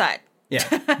not on your side. Yeah.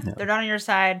 They're not on your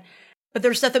side, but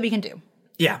there's stuff that we can do.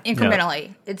 Yeah.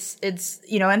 Incrementally. Yeah. It's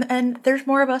and there's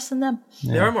more of us than them.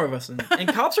 Yeah. There are more of us than them. And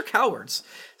cops are cowards.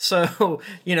 So,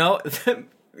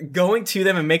 going to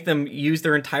them and make them use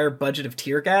their entire budget of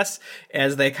tear gas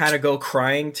as they kind of go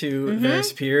crying to their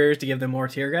superiors to give them more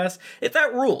tear gas. If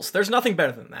that rules, there's nothing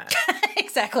better than that.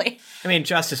 Exactly. I mean,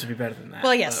 justice would be better than that.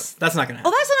 Well, yes. That's not going to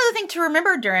happen. Well, that's another thing to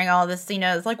remember during all this,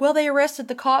 it's like, well, they arrested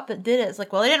the cop that did it. It's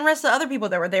like, well, they didn't arrest the other people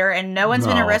that were there, and no one's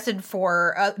been arrested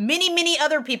for many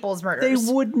other people's murders.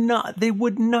 They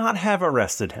would not have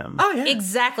arrested him. Oh, yeah.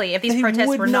 Exactly, if these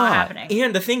protests were not happening.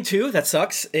 And the thing, too, that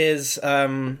sucks is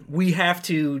we have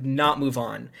to not move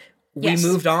on. We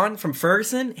moved on from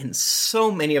Ferguson, and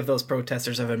so many of those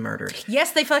protesters have been murdered.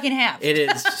 Yes, they fucking have. It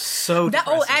is so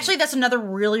depressing. Actually, that's another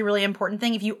really, really important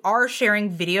thing. If you are sharing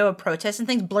video of protests and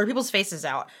things, blur people's faces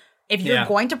out. If you're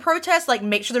going to protest, like,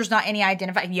 make sure there's not any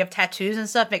identify. If you have tattoos and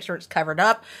stuff, make sure it's covered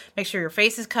up. Make sure your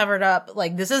face is covered up.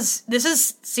 Like, this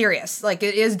is serious. Like,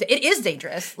 it is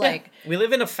dangerous. Like, we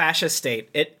live in a fascist state.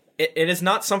 It is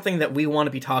not something that we want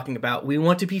to be talking about. We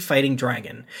want to be fighting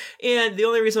Dragon. And the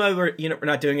only reason why we're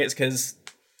not doing it is because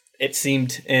it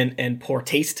seemed in poor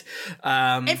taste.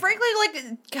 And frankly,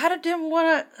 like, kind of didn't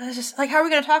want to just, like, how are we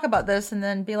going to talk about this? And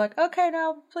then be like, okay,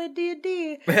 now play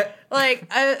D&D.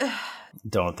 Like,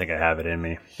 don't think I have it in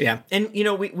me. Yeah. And,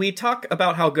 we talk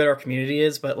about how good our community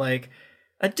is, but, like,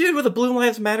 a dude with a Blue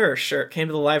Lives Matter shirt came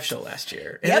to the live show last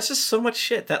year. And that's just so much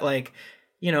shit that, like,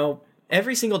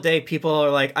 every single day, people are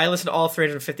like, I listened to all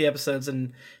 350 episodes,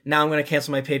 and now I'm going to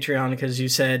cancel my Patreon because you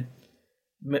said,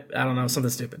 I don't know, something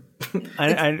stupid.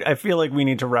 I feel like we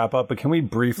need to wrap up, but can we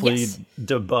briefly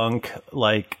debunk,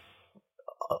 like,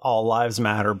 all lives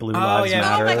matter, Blue Lives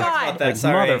Matter? Oh my God. Like,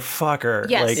 motherfucker.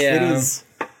 Yes. Like, it is...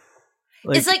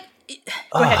 Like, it's like...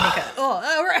 Go ahead, Nika.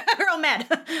 We're all mad.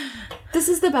 This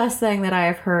is the best thing that I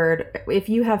have heard. If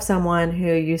you have someone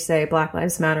who you say Black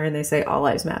Lives Matter and they say all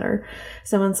lives matter,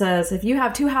 someone says, if you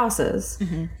have two houses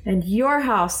and your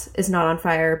house is not on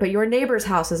fire, but your neighbor's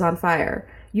house is on fire,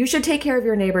 you should take care of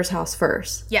your neighbor's house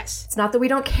first. Yes. It's not that we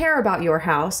don't care about your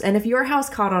house. And if your house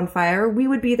caught on fire, we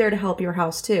would be there to help your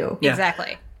house too. Yeah.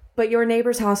 Exactly. But your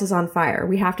neighbor's house is on fire.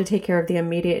 We have to take care of the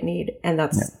immediate need, and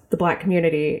that's the Black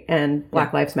community and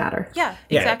Black Lives Matter. Yeah,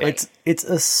 exactly. It's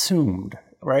assumed,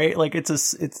 right? Like,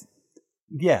 it's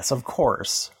yes, of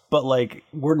course, but, like,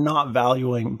 we're not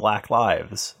valuing Black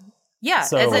lives. Yeah,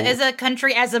 so, as a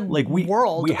country, as a like,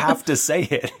 world, we have to say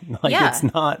it. Like, it's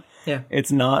not. Yeah.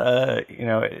 It's not a.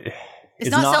 It's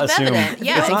not self-evident. Assumed.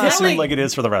 Yeah, it's not assumed like it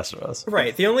is for the rest of us.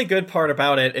 Right. The only good part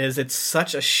about it is it's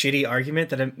such a shitty argument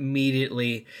that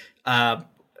immediately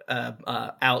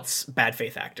outs bad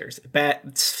faith actors.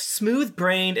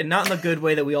 Smooth-brained and not in the good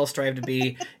way that we all strive to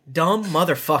be. Dumb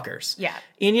motherfuckers. Yeah.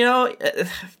 And,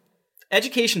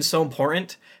 education's so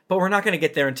important, but we're not going to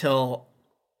get there until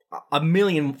a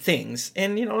million things.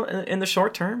 And, in the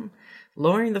short term,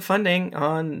 lowering the funding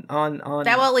on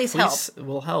that will at least help.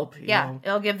 Will help. You know.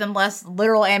 It'll give them less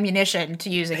literal ammunition to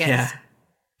use against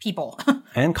people.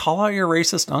 And call out your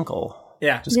racist uncle.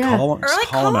 Yeah. Just call them, or like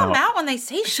call them out when they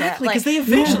say Exactly, shit. because they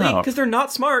eventually, because they're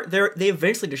not smart, they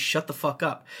eventually just shut the fuck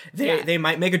up. They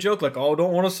might make a joke like, "Oh,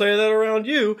 don't want to say that around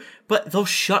you," but they'll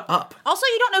shut up. Also,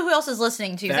 you don't know who else is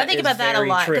listening to you. I think about that a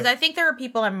lot because I think there are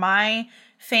people in my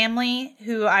family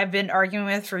who I've been arguing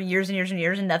with for years and years and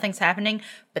years, and nothing's happening.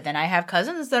 But then I have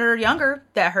cousins that are younger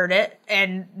that heard it,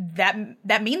 and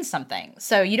that means something.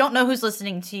 So you don't know who's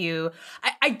listening to you.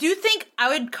 I do think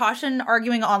I would caution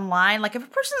arguing online. Like if a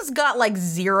person's got like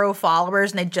 0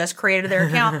 followers and they just created their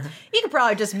account, you could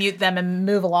probably just mute them and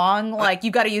move along. Like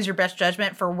you got to use your best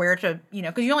judgment for where to,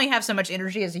 because you only have so much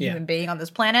energy as a human being on this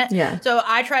planet. Yeah. So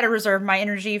I try to reserve my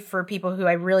energy for people who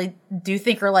I really do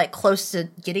think are like close to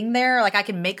getting there. Like I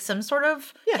can make some sort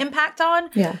of impact on.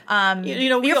 Yeah.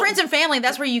 Your friends and family,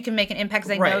 that's where you can make an impact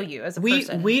because they know you as a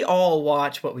person. We all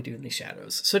watch What We Do in the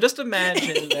Shadows. So just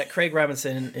imagine that Craig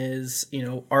Robinson is,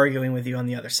 arguing with you on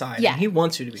the other side. Yeah. And he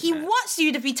wants you to be He wants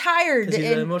you to be tired. Because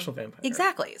he's an emotional vampire.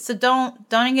 Exactly. So don't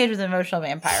engage with an emotional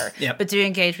vampire. Yep. But do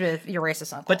engage with your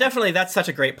racist uncle. But definitely that's such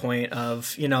a great point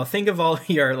of, think of all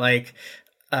your like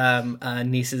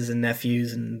nieces and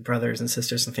nephews and brothers and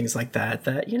sisters and things like that,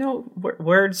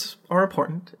 words are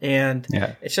important, and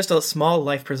it's just a small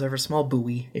life preserver, small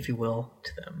buoy, if you will,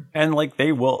 to them. And like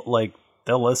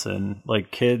they'll listen.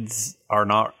 Like kids are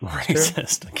not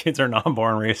racist. Kids are not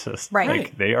born racist. Right.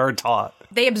 Like they are taught.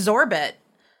 They absorb it.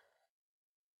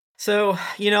 So,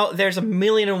 there's a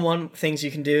million and one things you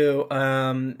can do.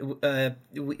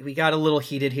 We got a little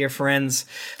heated here, friends,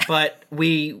 but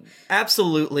we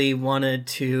absolutely wanted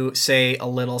to say a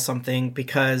little something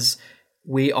because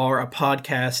we are a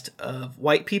podcast of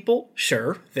white people.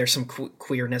 Sure, there's some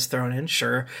queerness thrown in.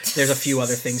 Sure, there's a few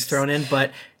other things thrown in,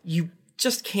 but you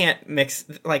just can't mix,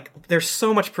 like, there's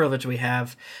so much privilege we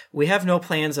have. We have no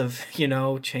plans of,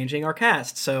 changing our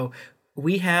cast. So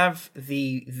we have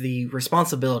the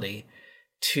responsibility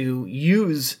to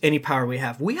use any power we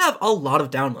have. We have a lot of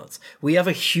downloads. We have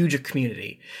a huge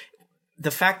community.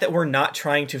 The fact that we're not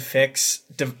trying to fix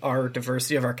our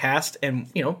diversity of our cast,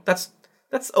 and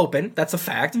that's open. That's a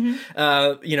fact.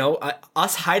 Mm-hmm.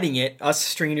 Us hiding it, us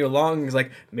stringing you along is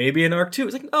like maybe in arc 2.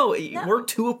 It's like no. We're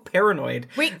too paranoid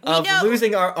of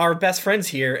losing our best friends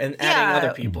here and adding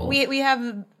other people.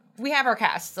 We have our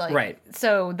casts, right?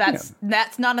 So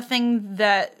that's not a thing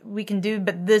that we can do,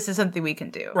 but this is something we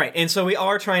can do, right? And so we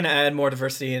are trying to add more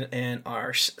diversity in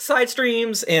our side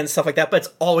streams and stuff like that. But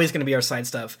it's always going to be our side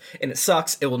stuff, and it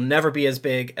sucks. It will never be as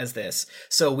big as this.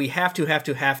 So we have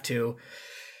to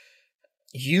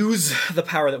use the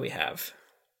power that we have.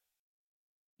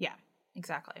 Yeah,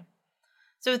 exactly.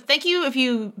 So thank you if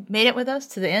you made it with us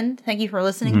to the end. Thank you for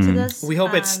listening to this. We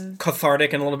hope it's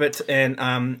cathartic and a little bit, and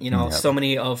so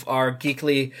many of our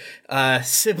geekly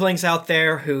siblings out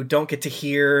there who don't get to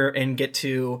hear and get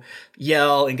to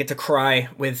yell and get to cry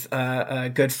with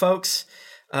good folks.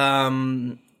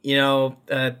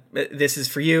 This is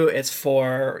for you. It's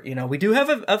for, we do have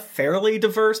a fairly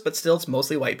diverse, but still it's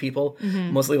mostly white people,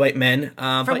 mostly white men.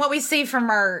 From what we see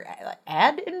from our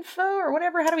ad info or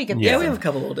whatever, how do we get we have a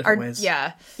couple little different ways.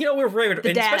 Yeah. We're very,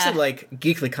 especially like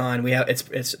GeeklyCon, we have,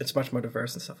 it's much more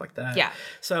diverse and stuff like that. Yeah.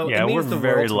 So we're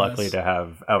very lucky to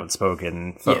have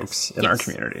outspoken folks in our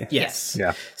community. Yes.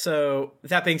 Yeah. So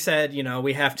that being said,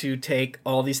 we have to take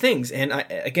all these things. And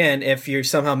again, if you're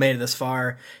somehow made it this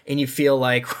far and you feel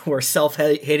like we're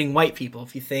self-hating white people,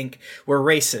 if you think we're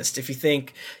racist, if you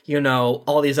think,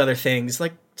 all these other things,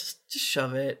 like just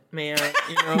shove it, man.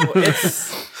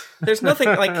 There's nothing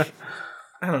like,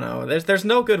 I don't know. There's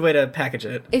no good way to package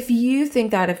it. If you think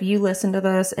that, if you listen to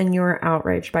this and you're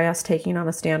outraged by us taking on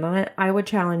a stand on it, I would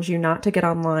challenge you not to get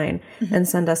online and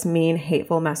send us mean,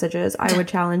 hateful messages. I would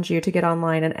challenge you to get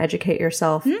online and educate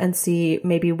yourself and see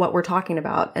maybe what we're talking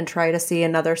about and try to see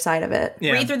another side of it.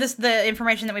 Yeah. Read through the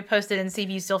information that we posted and see if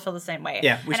you still feel the same way.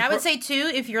 Yeah. And I would say too,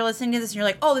 if you're listening to this and you're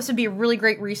like, oh, this would be a really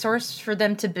great resource for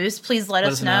them to boost, please let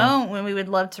us know when we would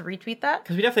love to retweet that.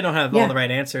 Because we definitely don't have all the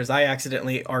right answers. I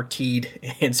accidentally RT'd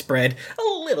and spread a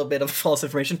little bit of false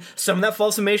information. Some of that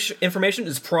false information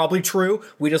is probably true.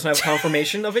 We just don't have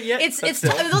confirmation of it yet.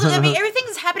 Everything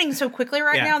is happening so quickly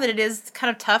right now that it is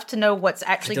kind of tough to know what's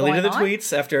actually going on. I deleted the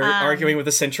tweets after arguing with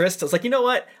a centrist. I was like, you know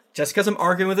what? Just because I'm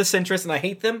arguing with a centrist and I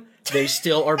hate them, they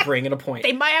still are bringing a point.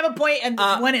 They might have a point in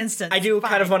one instance. I do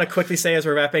kind of want to quickly say as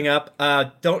we're wrapping up,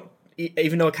 don't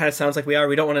even though it kind of sounds like we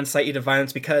don't want to incite you to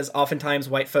violence, because oftentimes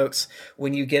white folks,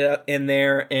 when you get in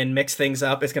there and mix things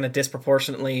up, it's going to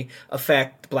disproportionately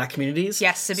affect black communities.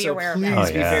 Yes, to be aware of that.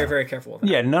 Please be very, very careful with that.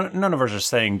 Yeah, none of us are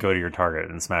saying go to your Target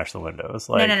and smash the windows.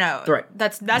 Like, No. Right.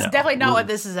 That's definitely not what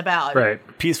this is about. Right.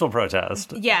 Peaceful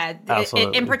protest. Yeah,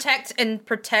 Absolutely. and protect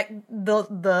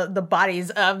the bodies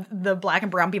of the black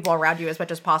and brown people around you as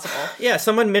much as possible. Yeah,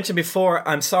 someone mentioned before,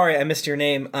 I'm sorry, I missed your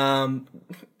name.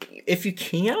 If you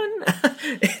can,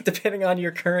 depending on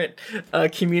your current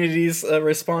community's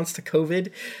response to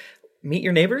COVID, meet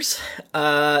your neighbors.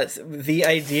 The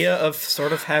idea of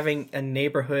sort of having a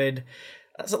neighborhood.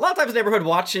 So a lot of times neighborhood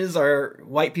watches are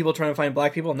white people trying to find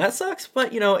black people, and that sucks.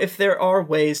 But, if there are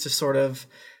ways to sort of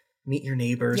meet your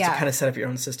neighbors, to kind of set up your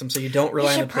own system so you don't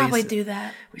rely on the police. We should probably do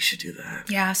that. We should do that.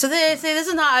 Yeah. So this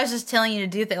is not us just telling you to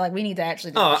do things. Like, we need to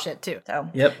actually do this shit too. So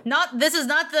this is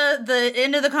not the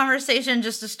end of the conversation,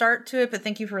 just to start to it. But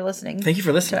thank you for listening. Thank you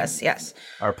for listening to us. Yes.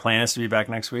 Our plan is to be back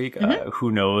next week.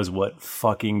 Who knows what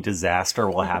fucking disaster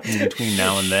will happen between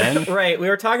now and then? Right. We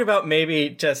were talking about maybe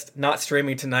just not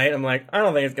streaming tonight. I'm like, I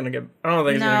don't think it's gonna get better.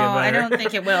 I don't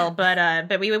think it will.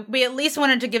 But we at least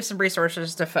wanted to give some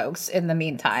resources to folks in the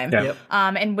meantime. Yeah.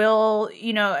 And we'll,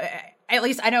 at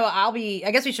least I know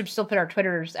I guess we should still put our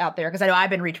Twitters out there, because I know I've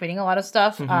been retweeting a lot of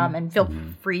stuff. And feel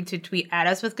free to tweet at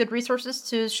us with good resources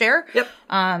to share. Yep.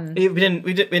 We've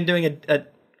been doing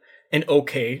an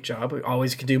okay job. We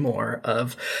always could do more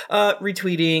of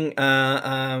retweeting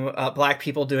black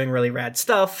people doing really rad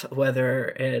stuff, whether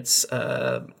it's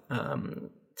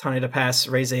Tanya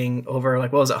DePass raising over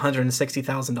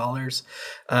 $160,000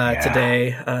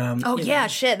 today.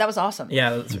 Shit, that was awesome.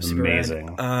 Yeah, that's super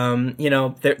amazing.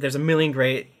 Rad. There's a million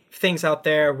great things out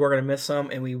there. We're gonna miss some,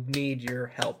 and we need your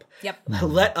help. Yep.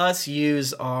 Let us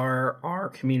use our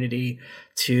community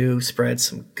to spread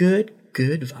some good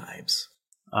vibes.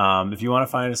 If you want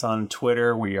to find us on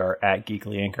Twitter, we are at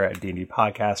Geekly Anchor, at D&D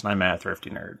Podcast, and I'm at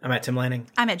Thrifty Nerd. I'm at Tim Lanning.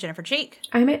 I'm at Jennifer Cheek.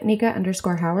 I'm at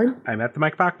Nika_Howard. I'm at the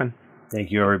Mike Bachman. Thank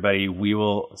you, everybody. We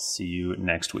will see you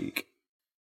next week.